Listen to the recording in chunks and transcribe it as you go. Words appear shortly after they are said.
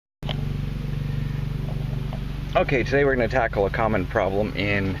Okay, today we're going to tackle a common problem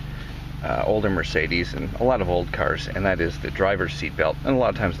in older Mercedes and a lot of old cars, and that is the driver's seat belt, and a lot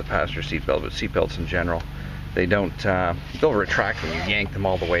of times the passenger seat belt, but seat belts in general. They don't, they'll retract when you yank them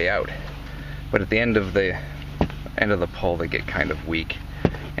all the way out, but at the end of the pull they get kind of weak,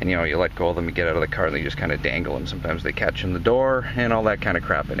 and you know, you let go of them, you get out of the car, and they just kind of dangle, and sometimes they catch in the door and all that kind of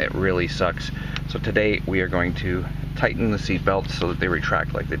crap, and it really sucks. So today we are going to tighten the seat belts so that they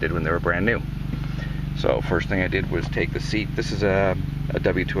retract like they did when they were brand new. So first thing I did was take the seat. This is a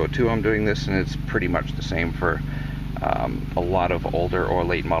W202 I'm doing this, and it's pretty much the same for a lot of older or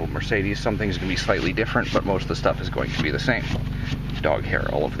late model Mercedes. Some things can be slightly different, but most of the stuff is going to be the same. Dog hair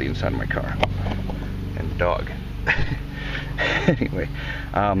all over the inside of my car. And dog. Anyway,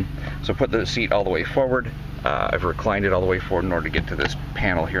 so put the seat all the way forward. I've reclined it all the way forward in order to get to this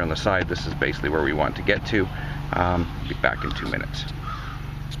panel here on the side. This is basically where we want to get to. Be back in 2 minutes.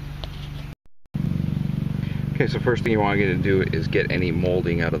 Okay, so first thing you want to get to do is get any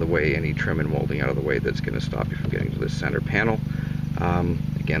molding out of the way, any trim and molding out of the way that's going to stop you from getting to this center panel.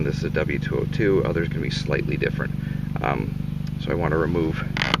 Again, this is a W202, others can be slightly different. So I want to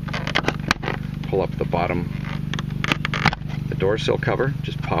pull up the bottom, the door sill cover,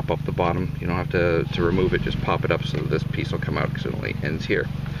 just pop up the bottom. You don't have to remove it, just pop it up so that this piece will come out because it only ends here.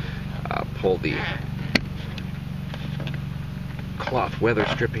 Pull the cloth weather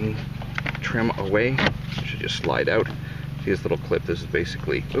stripping trim away. It should just slide out. See this little clip? This is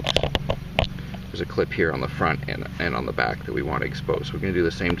basically, oops, there's a clip here on the front and on the back that we want to expose. So we're going to do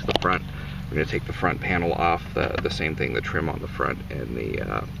the same to the front. We're going to take the front panel off, the same thing, the trim on the front and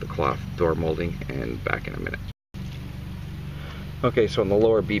the cloth door molding, and back in a minute. Okay, so on the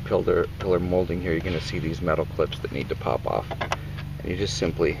lower B pillar molding here, you're going to see these metal clips that need to pop off. And you just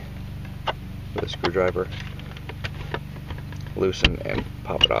simply, with a screwdriver, loosen and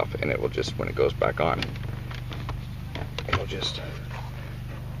pop it off, and it will just, when it goes back on, it'll just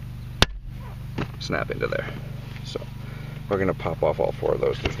snap into there. So we're going to pop off all 4 of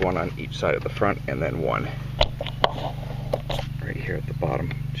those. There's one on each side of the front, and then one right here at the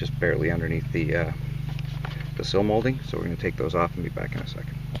bottom, just barely underneath the sill molding. So we're going to take those off and be back in a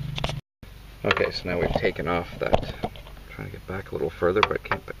second. Okay, so now we've taken off that. Trying to get back a little further, but I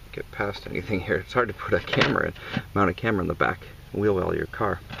can't get past anything here. It's hard to put a camera mount a camera in the back wheel well of your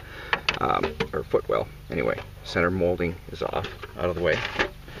car, or footwell. Anyway, center molding is off, out of the way,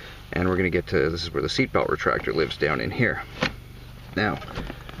 and we're going to get to, this is where the seatbelt retractor lives, down in here. Now,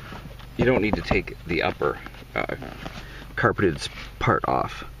 you don't need to take the upper carpeted part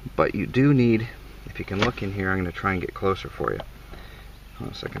off, but you do need, if you can look in here, I'm going to try and get closer for you. Hold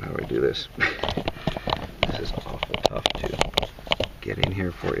on a second, how do I do this? This is awful tough to get in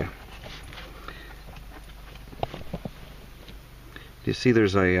here for you. You see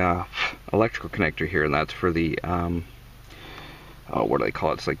there's a electrical connector here, and that's for the oh, what do they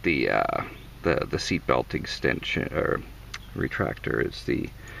call it? It's like the seat belt extension or retractor. It's the,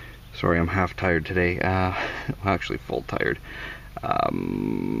 sorry, I'm half tired today. Actually full tired.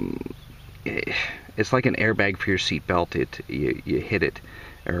 It's like an airbag for your seat belt. You hit it,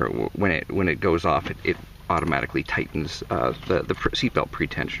 or when it goes off, it automatically tightens the seatbelt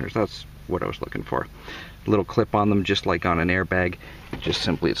pretensioners. That's what I was looking for. A little clip on them, just like on an airbag. Just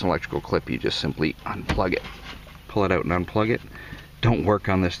simply, it's an electrical clip. You just simply unplug it, pull it out and unplug it. Don't work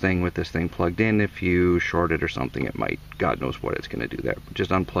on this thing with this thing plugged in. If you short it or something, it might, God knows what it's going to do there.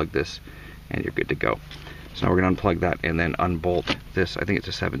 Just unplug this and you're good to go. So now we're going to unplug that and then unbolt this. I think it's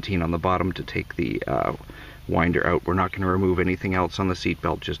a 17 on the bottom to take the winder out. We're not going to remove anything else on the seat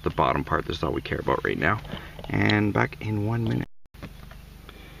belt, just the bottom part. This is all we care about right now. And back in 1 minute.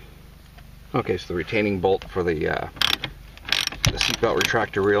 Okay, so the retaining bolt for the seatbelt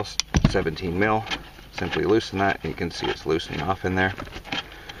retractor reel, 17 mil. Simply loosen that, and you can see it's loosening off in there.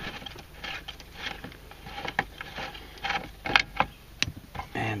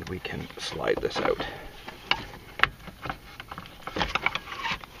 And we can slide this out.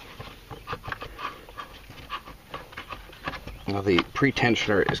 Now the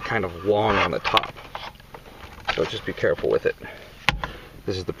pretensioner is kind of long on the top, so just be careful with it.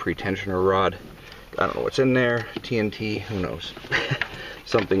 This is the pretensioner rod. I don't know what's in there, TNT, who knows.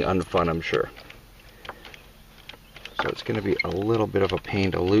 Something unfun, I'm sure. So it's going to be a little bit of a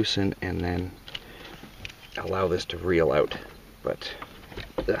pain to loosen and then allow this to reel out. But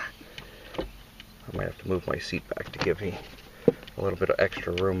I might have to move my seat back to give me a little bit of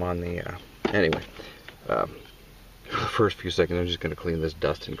extra room on the, anyway. For the first few seconds, I'm just going to clean this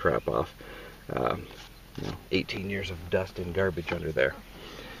dust and crap off. You know, 18 years of dust and garbage under there.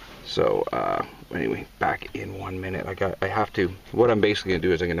 So anyway, back in 1 minute. I have to, what I'm basically gonna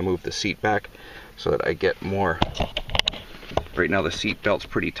do is I'm gonna move the seat back so that I get more. Right now the seat belt's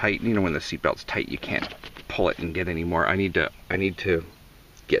pretty tight. You know, when the seat belt's tight, you can't pull it and get any more. I need to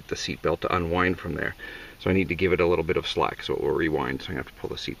get the seat belt to unwind from there. So I need to give it a little bit of slack so it will rewind. So I'm gonna have to pull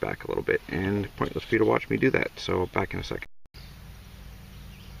the seat back a little bit, and pointless for you to watch me do that. So back in a second.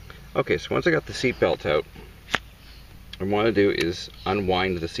 Okay, so once I got the seat belt out, what I want to do is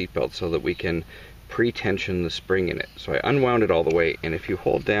unwind the seat belt so that we can pre-tension the spring in it. So I unwound it all the way, and if you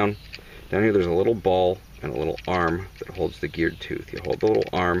hold down here, there's a little ball and a little arm that holds the geared tooth. You hold the little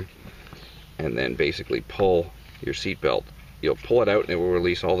arm and then basically pull your seat belt. You'll pull it out and it will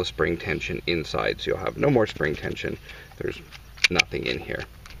release all the spring tension inside, so you'll have no more spring tension. There's nothing in here.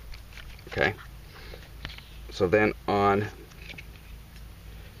 Okay, so then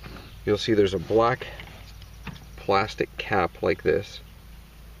you'll see there's a black plastic cap like this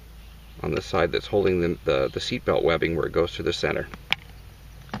on the side that's holding the seatbelt webbing where it goes to the center.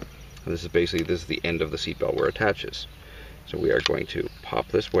 And this is the end of the seatbelt where it attaches. So we are going to pop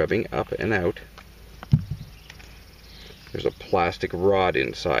this webbing up and out. There's a plastic rod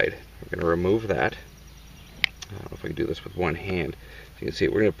inside. We're going to remove that. I don't know if I can do this with one hand. So you can see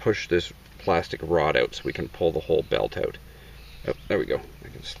we're going to push this plastic rod out so we can pull the whole belt out. Oh, there we go. I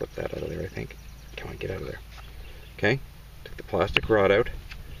can slip that out of there, I think. Come on, get out of there. Okay, take the plastic rod out,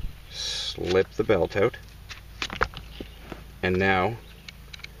 slip the belt out, and now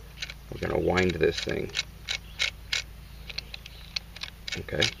we're going to wind this thing.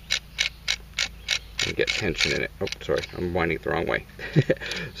 Okay, and get tension in it. Oh, sorry, I'm winding it the wrong way.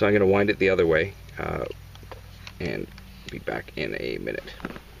 So I'm going to wind it the other way and be back in a minute.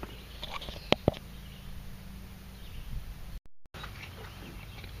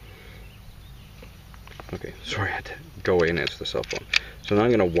 Okay, sorry, I had to go away and answer the cell phone. So now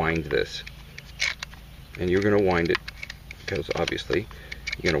I'm going to wind this. And you're going to wind it because obviously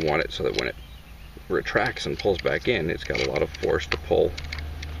you're going to want it so that when it retracts and pulls back in, it's got a lot of force to pull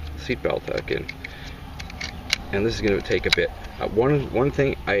the seatbelt back in. And this is going to take a bit. One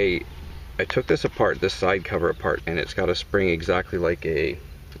thing, I took this apart, this side cover apart, and it's got a spring exactly like a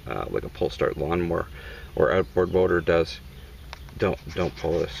pull start lawnmower or outboard motor does. Don't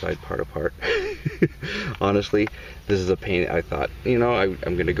pull this side part apart. Honestly, this is a pain. I thought, you know, I'm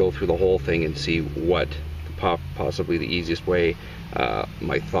going to go through the whole thing and see what possibly the easiest way.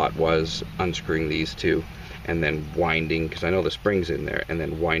 My thought was unscrewing these two and then winding, because I know the spring's in there, and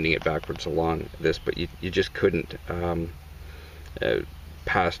then winding it backwards along this, but you just couldn't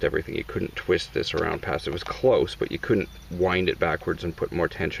past everything. You couldn't twist this around past. It was close, but you couldn't wind it backwards and put more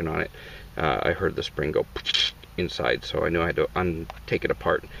tension on it. I heard the spring go inside, so I knew I had to take it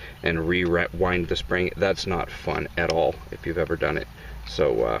apart and rewind the spring. That's not fun at all if you've ever done it,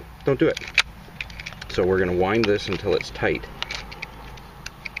 so don't do it. So we're going to wind this until it's tight,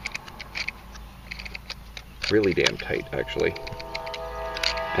 really damn tight actually,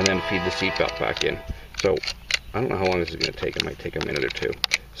 and then feed the seatbelt back in. So I don't know how long this is going to take. It might take a minute or two,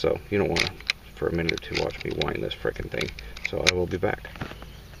 so you don't want to for a minute or two watch me wind this frickin' thing. So I will be back.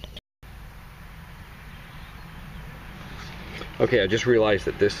 Okay, I just realized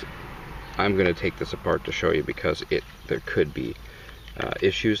that I'm going to take this apart to show you, because there could be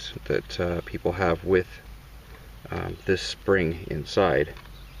issues that people have with this spring inside.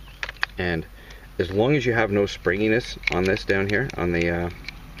 And as long as you have no springiness on this down here, on the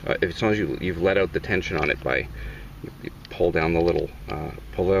as long as you've let out the tension on it by you pull down the little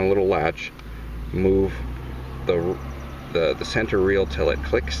latch, move the center reel till it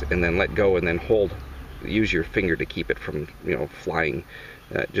clicks, and then let go, and then use your finger to keep it from, you know, flying,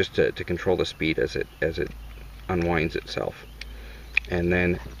 just to control the speed as it unwinds itself. And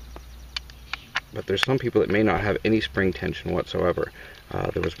then, but there's some people that may not have any spring tension whatsoever.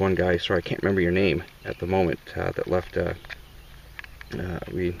 There was one guy, sorry, I can't remember your name at the moment, that left.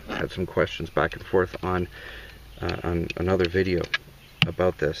 We had some questions back and forth on another video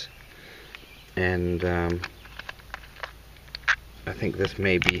about this, and I think this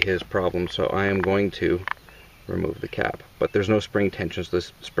may be his problem, so I am going to remove the cap. But there's no spring tension, so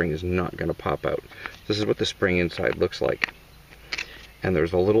this spring is not going to pop out. This is what the spring inside looks like. And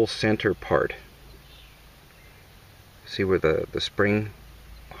there's a little center part. See where the spring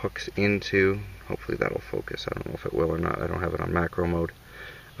hooks into? Hopefully that'll focus. I don't know if it will or not. I don't have it on macro mode.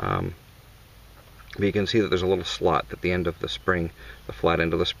 But you can see that there's a little slot at the end of the spring. The flat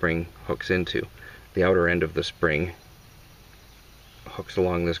end of the spring hooks into. The outer end of the spring hooks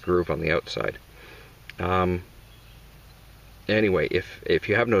along this groove on the outside. Anyway, if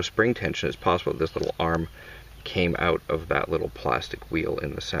you have no spring tension, it's possible that this little arm came out of that little plastic wheel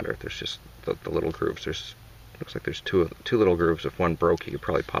in the center. There's just the little grooves. Looks like there's two little grooves. If one broke, you could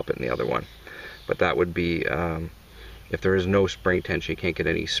probably pop it in the other one. But that would be, if there is no spring tension, you can't get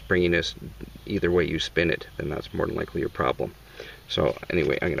any springiness either way you spin it, then that's more than likely your problem. So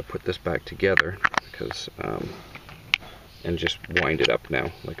anyway, I'm going to put this back together because, and just wind it up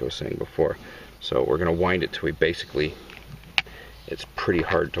now, like I was saying before. So we're going to wind it till we basically, it's pretty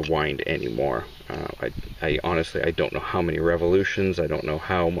hard to wind anymore. I honestly, I don't know how many revolutions, I don't know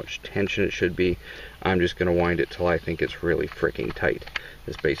how much tension it should be. I'm just going to wind it till I think it's really freaking tight,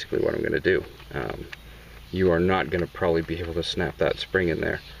 is basically what I'm going to do. You are not going to probably be able to snap that spring in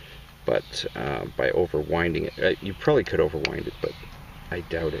there, but by overwinding it, you probably could overwind it, but I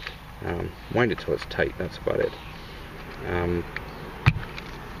doubt it. Wind it till it's tight, that's about it.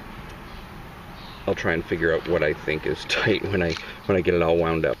 I'll try and figure out what I think is tight when I get it all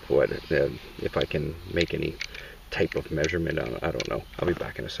wound up. If I can make any type of measurement on it, I don't know. I'll be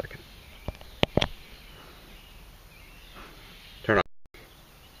back in a second. Turn on.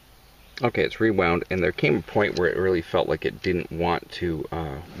 Okay, it's rewound, and there came a point where it really felt like it didn't want to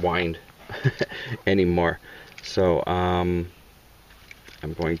wind anymore. So I'm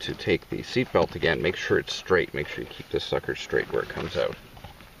going to take the seatbelt again, make sure it's straight, make sure you keep this sucker straight where it comes out.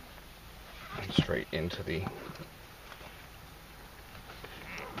 And straight into the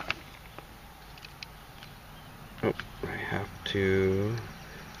oh, I have to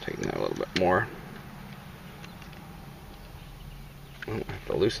tighten that a little bit more. Oh, I have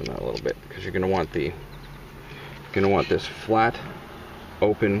to loosen that a little bit because you're going to want this flat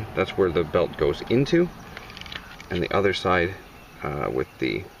open. That's where the belt goes into, and the other side with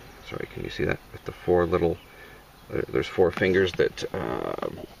the, sorry, can you see that? With the four little, there's four fingers that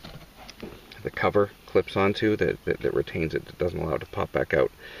the cover clips onto that retains it, that doesn't allow it to pop back out.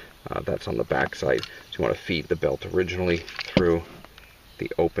 That's on the back side. So you want to feed the belt originally through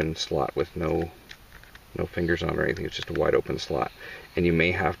the open slot with no fingers on or anything. It's just a wide open slot. And you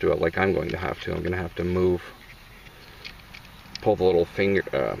may have to, like I'm going to have to move, pull the little finger,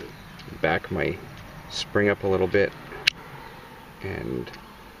 back my spring up a little bit and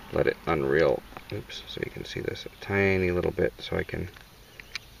let it unreel. Oops, so you can see this a tiny little bit so I can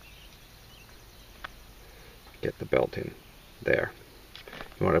get the belt in there.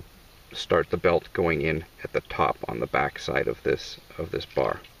 You want to start the belt going in at the top on the back side of this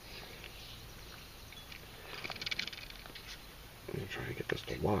bar. I'm gonna try to get this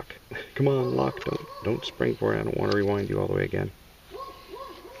to lock. Come on, lock! Don't spring for it. I don't want to rewind you all the way again.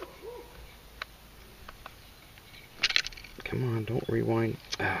 Come on, don't rewind.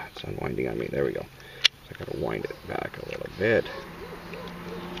 Ah, it's unwinding on me. There we go. So I gotta wind it back a little bit.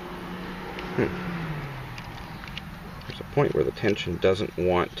 There's a point where the tension doesn't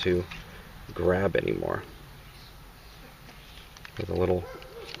want to grab anymore. With a little,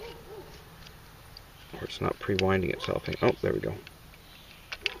 or it's not pre-winding itself. Oh, there we go.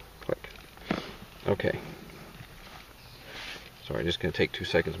 Click. Okay. Sorry, just going to take 2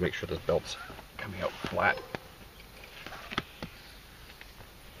 seconds to make sure this belt's coming out flat.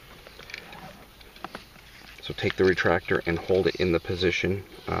 So take the retractor and hold it in the position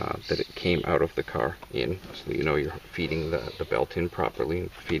that it came out of the car in, so that you know you're feeding the belt in properly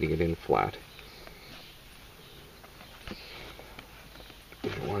and feeding it in flat. You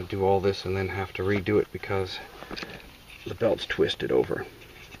don't want to do all this and then have to redo it because the belt's twisted over.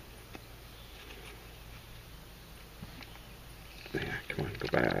 Yeah, come on, go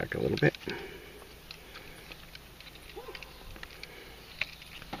back a little bit.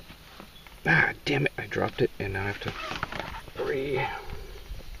 Ah, damn it, I dropped it, and now I have to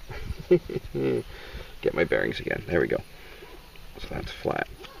get my bearings again. There we go. So that's flat,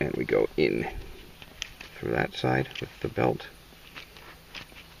 and we go in through that side with the belt.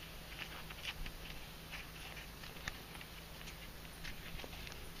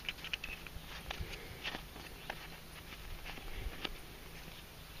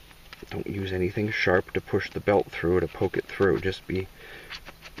 Don't use anything sharp to push the belt through or to poke it through. Just be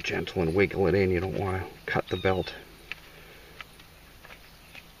gentle and wiggle it in. You don't want to cut the belt.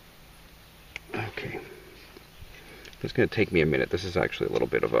 Okay. It's going to take me a minute. This is actually a little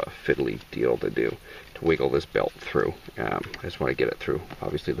bit of a fiddly deal to do, to wiggle this belt through. I just want to get it through,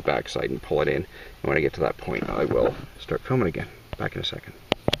 obviously, the back side and pull it in. And when I get to that point, I will start filming again. Back in a second.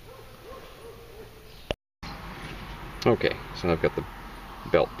 Okay, so I've got the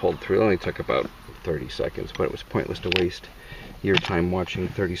belt pulled through. It only took about 30 seconds, but it was pointless to waste your time watching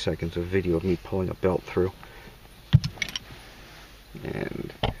 30 seconds of video of me pulling a belt through.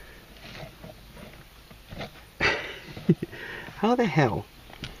 And how the hell,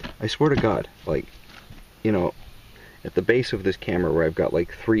 I swear to God, like, you know, at the base of this camera where I've got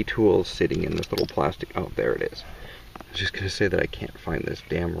like 3 tools sitting in this little plastic, oh, there it is. I was just going to say that I can't find this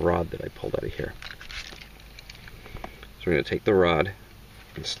damn rod that I pulled out of here. So we're going to take the rod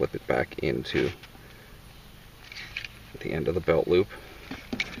and slip it back into the end of the belt loop,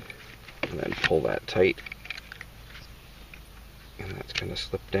 and then pull that tight, and that's going to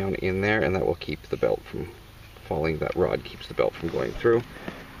slip down in there, and that will keep the belt from falling. That rod keeps the belt from going through.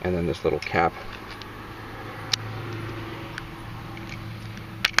 And then this little cap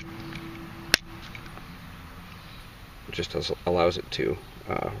just allows it to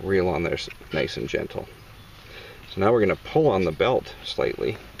reel on there nice and gentle. So now we're going to pull on the belt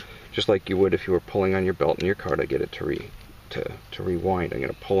slightly, just like you would if you were pulling on your belt in your car to get it to rewind. I'm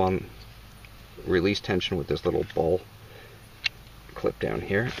going to pull on, release tension with this little ball clip down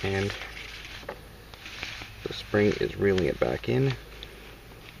here, and the spring is reeling it back in.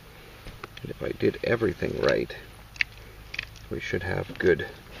 And if I did everything right, we should have good,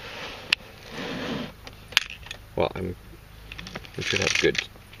 well, we should have good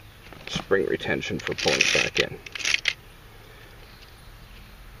spring retention for pulling it back in.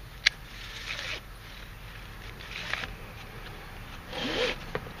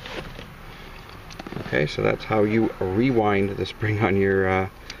 Okay, so that's how you rewind the spring on your on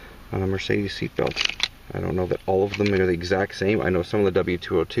a Mercedes seatbelt. I don't know that all of them are the exact same. I know some of the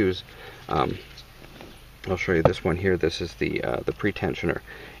W202s. I'll show you this one here. This is the pre-tensioner,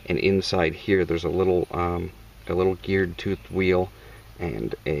 and inside here there's a little geared tooth wheel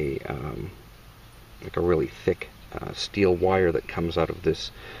and a like a really thick steel wire that comes out of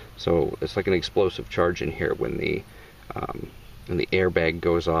this. So it's like an explosive charge in here. When the airbag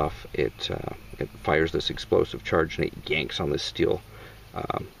goes off, it fires this explosive charge, and it yanks on this steel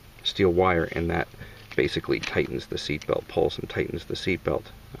wire, and that basically tightens the seatbelt, pulls and tightens the seatbelt.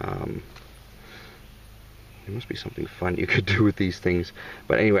 There must be something fun you could do with these things.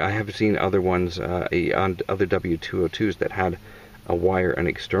 But anyway, I have seen other ones, on other W202s that had a wire, an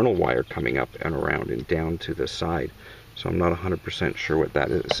external wire coming up and around and down to the side. So I'm not 100% sure what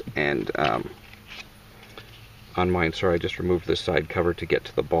that is. And on mine, sorry, I just removed this side cover to get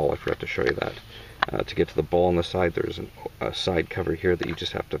to the ball. I forgot to show you that. To get to the ball on the side, there's a side cover here that you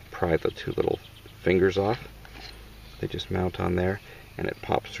just have to pry the 2 little fingers off. They just mount on there, and it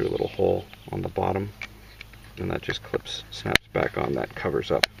pops through a little hole on the bottom, and that just snaps back on. That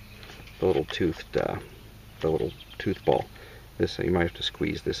covers up the little tooth ball. This, you might have to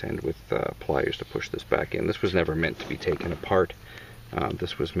squeeze this end with pliers to push this back in. This was never meant to be taken apart.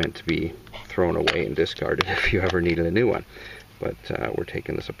 This was meant to be thrown away and discarded if you ever needed a new one. But we're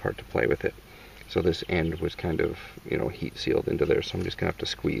taking this apart to play with it. So this end was kind of, you know, heat sealed into there, so I'm just going to have to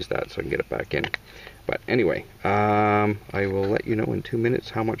squeeze that so I can get it back in. But anyway, I will let you know in 2 minutes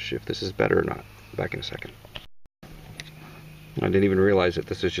how much, if this is better or not. Back in a second. I didn't even realize that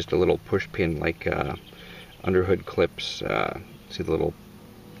this is just a little push pin, like underhood clips. See the little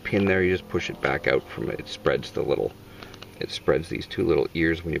pin there? You just push it back out from it. It spreads these 2 little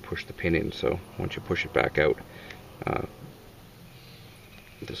ears when you push the pin in. So once you push it back out,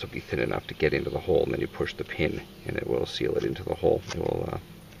 this will be thin enough to get into the hole, and then you push the pin and it will seal it into the hole. It will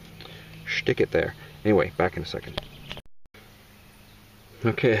stick it there. Anyway, back in a second.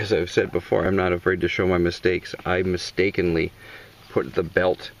 Okay, as I've said before, I'm not afraid to show my mistakes. I mistakenly put the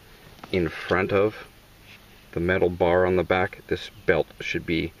belt in front of the metal bar on the back. This belt should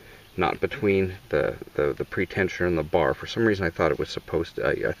be not between the pre-tensioner and the bar. For some reason I thought it was supposed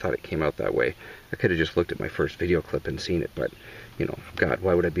to, I thought it came out that way. I could have just looked at my first video clip and seen it, but you know, God,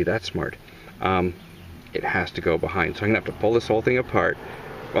 why would I be that smart? It has to go behind, so I'm gonna have to pull this whole thing apart.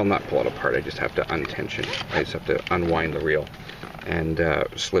 Well, not pull it apart, I just have to untension. I just have to unwind the reel and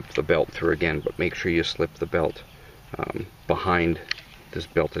slip the belt through again, but make sure you slip the belt behind. This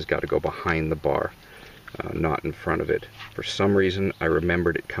belt has got to go behind the bar, not in front of it. For some reason I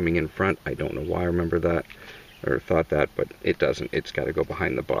remembered it coming in front. I don't know why I remember that or thought that, but it doesn't. It's got to go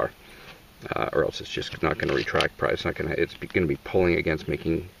behind the bar, or else it's just not going to retract. It's not going to. It's going to be pulling against,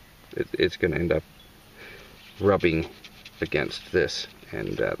 making it's going to end up rubbing against this,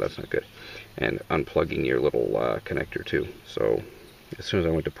 and that's not good. And unplugging your little connector too. So as soon as I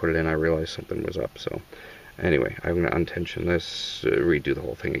went to put it in, I realized something was up. So anyway, I'm going to untension this, redo the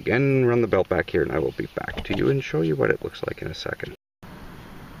whole thing again, run the belt back here, and I will be back to you and show you what it looks like in a second.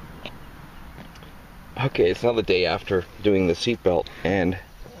 Okay, it's now the day after doing the seatbelt, and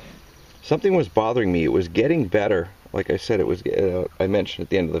something was bothering me. It was getting better. Like I said, it was. I mentioned at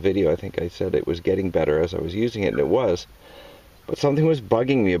the end of the video, I think I said it was getting better as I was using it, and it was. But something was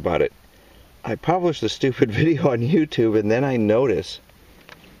bugging me about it. I published the stupid video on YouTube, and then I notice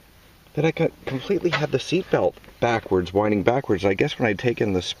that I completely had the seatbelt backwards, winding backwards. I guess when I'd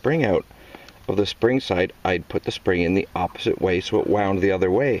taken the spring out of the spring side, I'd put the spring in the opposite way so it wound the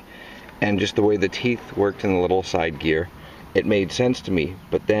other way. And just the way the teeth worked in the little side gear, it made sense to me.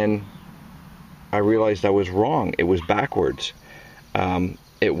 But then I realized I was wrong. It was backwards.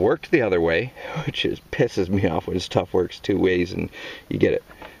 It worked the other way, which pisses me off when stuff works two ways and you get it,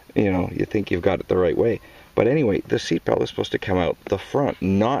 you think you've got it the right way. But anyway, the seatbelt is supposed to come out the front,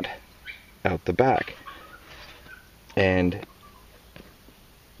 not out the back. And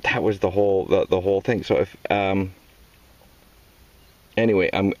that was the whole thing. So if anyway,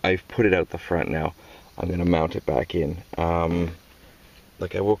 I've put it out the front now. I'm gonna mount it back in.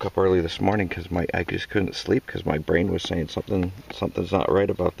 Like, I woke up early this morning because I just couldn't sleep because my brain was saying something's not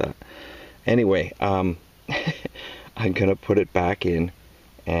right about that. Anyway, I'm gonna put it back in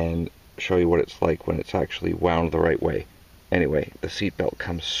and show you what it's like when it's actually wound the right way. Anyway, the seatbelt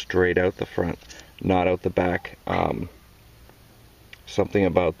comes straight out the front, not out the back. Something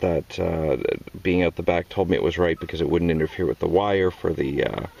about that being out the back told me it was right because it wouldn't interfere with the wire for the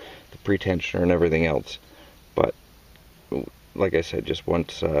pretensioner and everything else. But like I said, just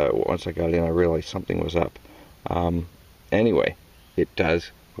once I got in, I realized something was up. Anyway, it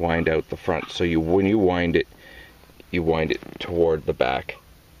does wind out the front. So when you wind it toward the back,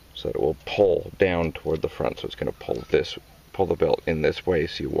 so that it will pull down toward the front. So it's going to pull the belt in this way.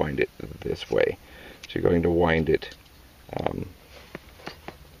 So you wind it this way. So you're going to wind it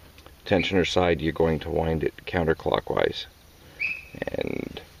tensioner side. You're going to wind it counterclockwise,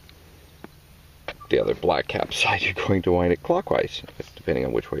 and the other black cap side, you're going to wind it clockwise, depending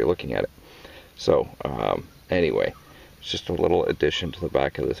on which way you're looking at it. So anyway, it's just a little addition to the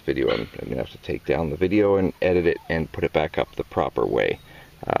back of this video. I'm going to have to take down the video and edit it and put it back up the proper way.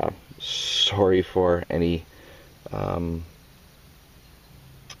 Sorry for any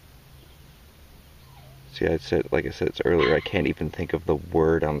see, like I said, it's earlier. I can't even think of the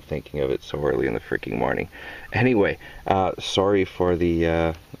word I'm thinking of. It so early in the freaking morning. Anyway, sorry for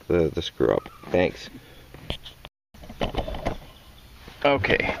the screw up. Thanks.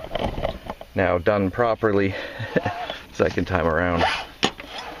 Okay, now done properly. Second time around.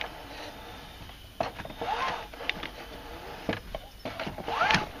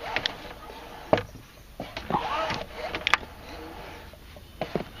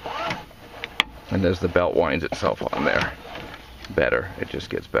 And as the belt winds itself on there, it just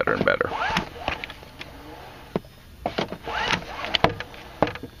gets better and better.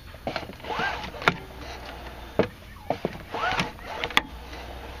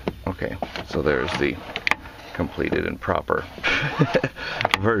 Okay, so there's the completed and proper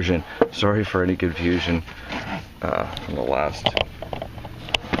version. Sorry for any confusion from the last.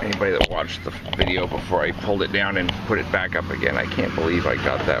 Anybody that watched the video before I pulled it down and put it back up again, I can't believe I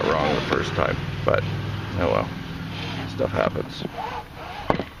got that wrong the first time. But, oh well, stuff happens.